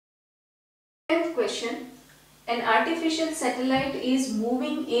10th question. An artificial satellite is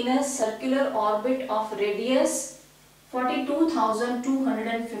moving in a circular orbit of radius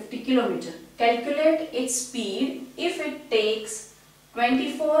 42,250 km. Calculate its speed if it takes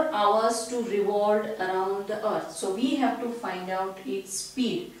 24 hours to revolve around the earth. So we have to find out its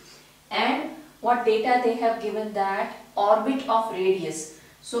speed, and what data they have given, that orbit of radius.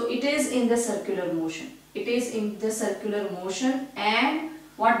 So it is in the circular motion. It is in the circular motion, and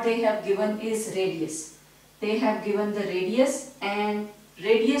what they have given is radius. They have given the radius, and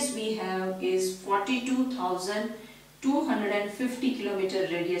radius we have is 42,250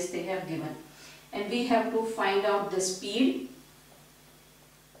 km radius they have given. And we have to find out the speed,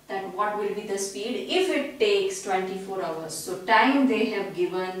 that what will be the speed if it takes 24 hours. So time they have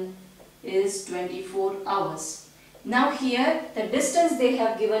given is 24 hours. Now here the distance they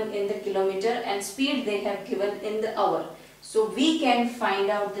have given in the kilometer and speed they have given in the hour. So we can find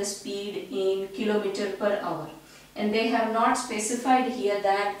out the speed in kilometer per hour. And they have not specified here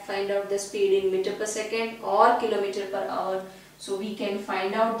that find out the speed in meter per second or kilometer per hour. So we can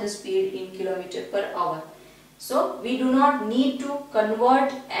find out the speed in kilometer per hour. So we do not need to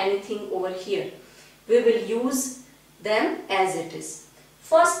convert anything over here. We will use them as it is.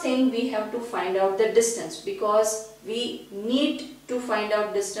 First thing, we have to find out the distance, because we need to find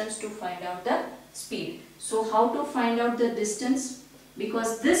out distance to find out the speed. So how to find out the distance?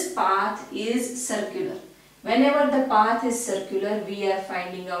 Because this path is circular. Whenever the path is circular, we are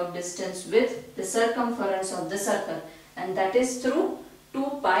finding out distance with the circumference of the circle, and that is through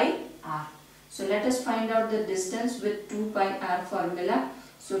 2 pi r. So let us find out the distance with 2 pi r formula.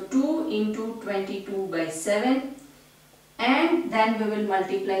 So 2 into 22 by 7, and then we will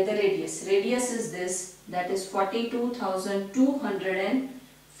multiply the radius. Radius is this, that is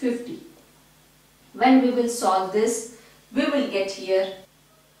 42,250. When we will solve this, we will get here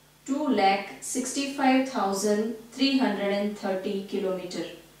 2,65,330 km.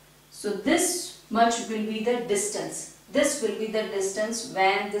 So this much will be the distance. This will be the distance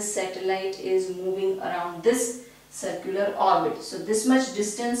when the satellite is moving around this circular orbit. So this much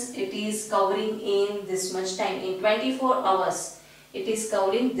distance it is covering in this much time. In 24 hours it is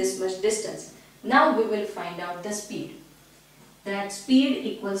covering this much distance. Now we will find out the speed. That speed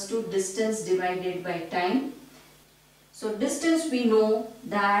equals to distance divided by time. So distance, we know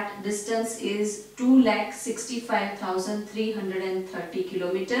that distance is 2,65,330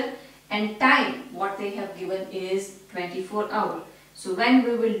 km, and time what they have given is 24 hours. So when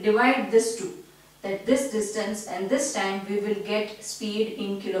we will divide this two, that this distance and this time, we will get speed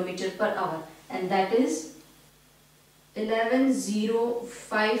in kilometer per hour, and that is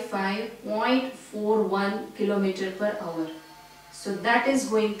 11,055.41 km per hour. So that is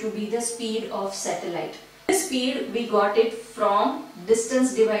going to be the speed of satellite. This speed we got it from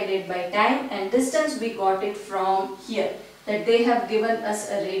distance divided by time, and distance we got it from here, that they have given us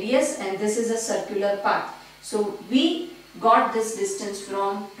a radius and this is a circular path. So we got this distance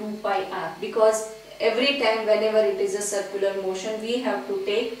from 2 pi r, because every time whenever it is a circular motion, we have to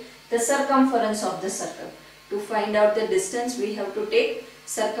take the circumference of the circle. To find out the distance, we have to take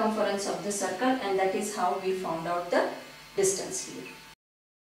circumference of the circle, and that is how we found out the distance here.